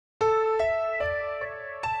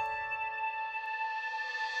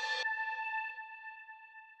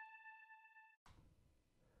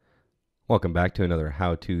Welcome back to another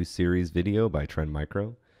how-to series video by Trend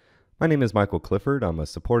Micro. My name is Michael Clifford. I'm a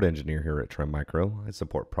support engineer here at Trend Micro. I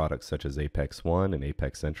support products such as Apex One and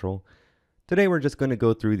Apex Central. Today we're just going to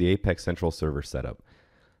go through the Apex Central server setup.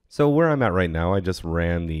 So where I'm at right now, I just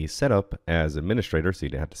ran the setup as administrator, so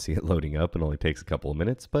you didn't have to see it loading up. It only takes a couple of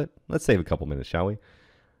minutes, but let's save a couple minutes, shall we?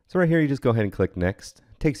 So right here, you just go ahead and click Next.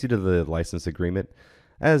 It takes you to the license agreement.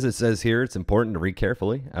 As it says here, it's important to read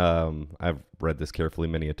carefully. I've read this carefully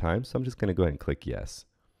many a time, so I'm just going to go ahead and click Yes.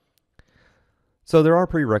 So there are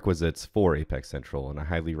prerequisites for Apex Central, and I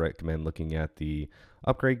highly recommend looking at the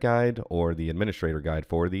upgrade guide or the administrator guide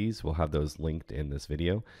for these. We'll have those linked in this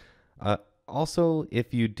video. Also,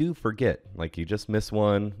 if you do forget, like you just missed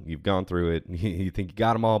one, you've gone through it, you think you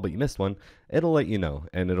got them all, but you missed one, it'll let you know,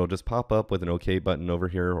 and it'll just pop up with an OK button over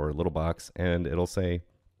here or a little box, and it'll say,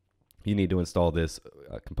 you need to install this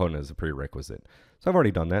component as a prerequisite. So I've already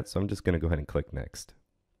done that, so I'm just going to go ahead and click Next.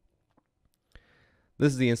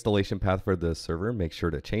 This is the installation path for the server. Make sure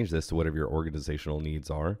to change this to whatever your organizational needs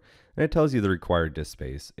are. And it tells you the required disk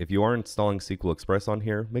space. If you are installing SQL Express on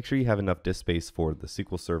here, make sure you have enough disk space for the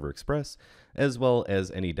SQL Server Express, as well as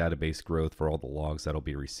any database growth for all the logs that will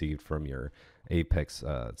be received from your Apex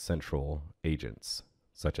Central agents,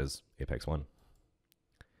 such as Apex One.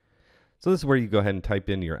 So this is where you go ahead and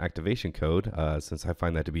type in your activation code. Since I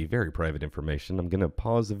find that to be very private information, I'm going to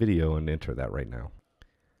pause the video and enter that right now.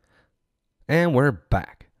 And we're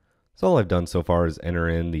back. So all I've done so far is enter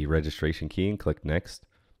in the registration key and click Next.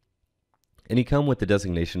 And you come with the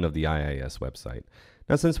designation of the IIS website.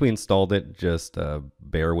 Now since we installed it, just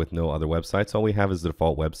bear with no other websites. All we have is the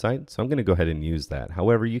default website. So I'm going to go ahead and use that.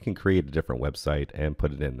 However, you can create a different website and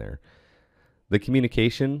put it in there. The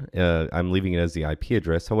communication, I'm leaving it as the IP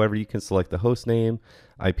address. However, you can select the host name,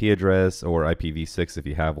 IP address, or IPv6 if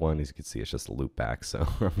you have one. As you can see, it's just a loop back. So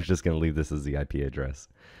I'm just going to leave this as the IP address.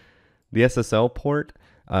 The SSL port,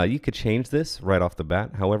 you could change this right off the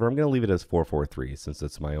bat. However, I'm going to leave it as 443 since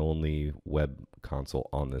it's my only web console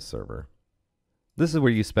on this server. This is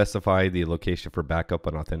where you specify the location for backup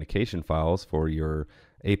and authentication files for your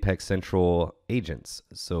Apex Central agents.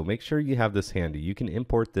 So make sure you have this handy. You can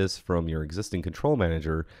import this from your existing control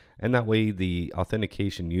manager, and that way the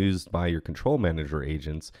authentication used by your control manager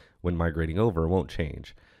agents when migrating over won't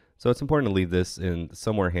change. So it's important to leave this in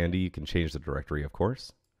somewhere handy. You can change the directory, of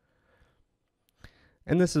course.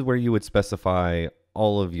 And this is where you would specify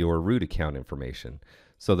all of your root account information.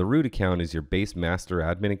 So the root account is your base master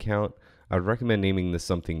admin account. I would recommend naming this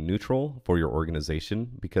something neutral for your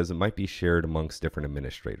organization because it might be shared amongst different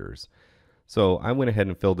administrators. So I went ahead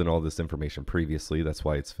and filled in all this information previously. That's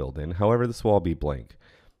why it's filled in. However, this will all be blank.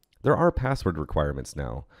 There are password requirements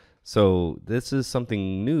now. So this is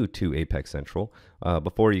something new to Apex Central.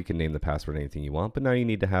 Before you can name the password anything you want, but now you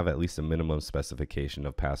need to have at least a minimum specification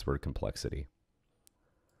of password complexity.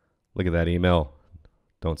 Look at that email.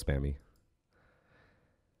 Don't spam me.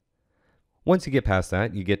 Once you get past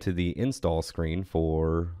that, you get to the install screen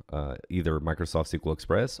for either Microsoft SQL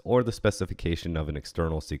Express or the specification of an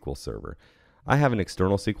external SQL server. I have an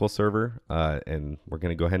external SQL server, and we're going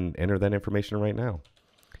to go ahead and enter that information right now.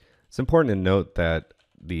 It's important to note that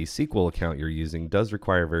the SQL account you're using does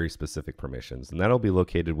require very specific permissions, and that'll be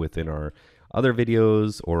located within our other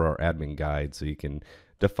videos or our admin guide, so you can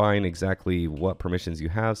define exactly what permissions you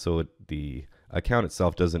have so the account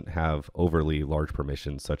itself doesn't have overly large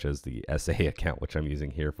permissions such as the SA account, which I'm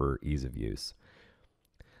using here for ease of use.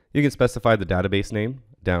 You can specify the database name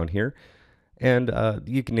down here, and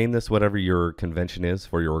you can name this whatever your convention is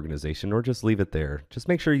for your organization or just leave it there. Just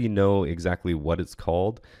make sure you know exactly what it's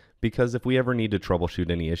called, because if we ever need to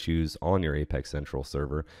troubleshoot any issues on your Apex Central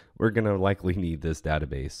server, we're going to likely need this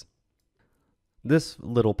database. This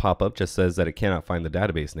little pop-up just says that it cannot find the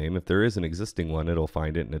database name. If there is an existing one, it'll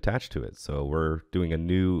find it and attach to it. So we're doing a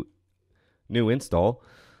new install.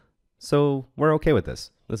 So we're okay with this.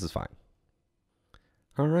 This is fine.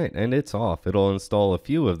 All right, and it's off. It'll install a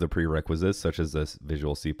few of the prerequisites, such as this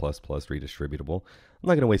Visual C++ redistributable. I'm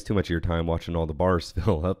not going to waste too much of your time watching all the bars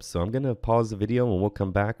fill up, so I'm going to pause the video and we'll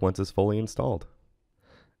come back once it's fully installed.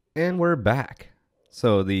 And we're back.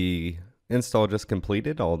 So the install just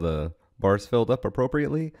completed. All the bars filled up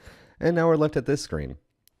appropriately, and now we're left at this screen.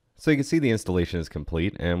 So you can see the installation is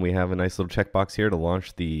complete, and we have a nice little checkbox here to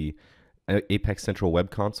launch the Apex Central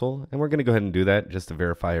web console, and we're going to go ahead and do that just to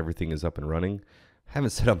verify everything is up and running. I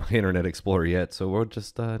haven't set up my Internet Explorer yet, so we'll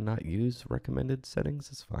just not use recommended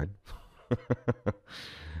settings. It's fine.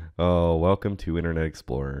 Oh, welcome to Internet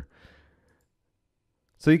Explorer.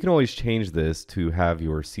 So you can always change this to have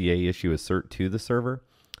your CA issue a cert to the server.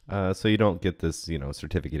 So you don't get this,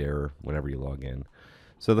 certificate error whenever you log in.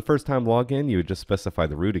 So the first time login, you would just specify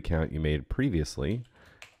the root account you made previously.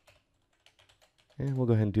 And we'll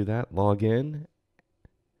go ahead and do that. Log in.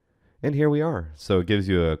 And here we are. So it gives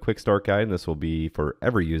you a quick start guide, and this will be for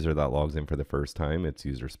every user that logs in for the first time. It's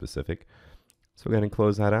user specific. So go ahead and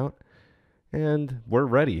close that out. And we're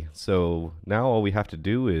ready. So now all we have to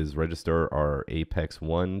do is register our Apex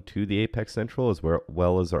 1 to the Apex Central as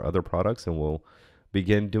well as our other products, and we'll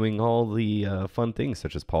begin doing all the fun things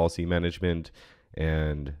such as policy management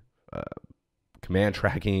and command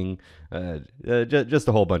tracking, just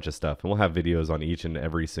a whole bunch of stuff. And we'll have videos on each and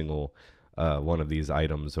every single one of these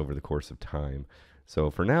items over the course of time.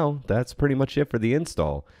 So for now, that's pretty much it for the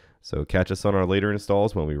install. So catch us on our later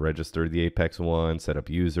installs when we register the Apex 1, set up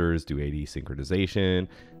users, do AD synchronization,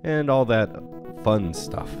 and all that fun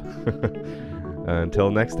stuff.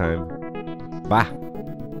 Until next time, bye.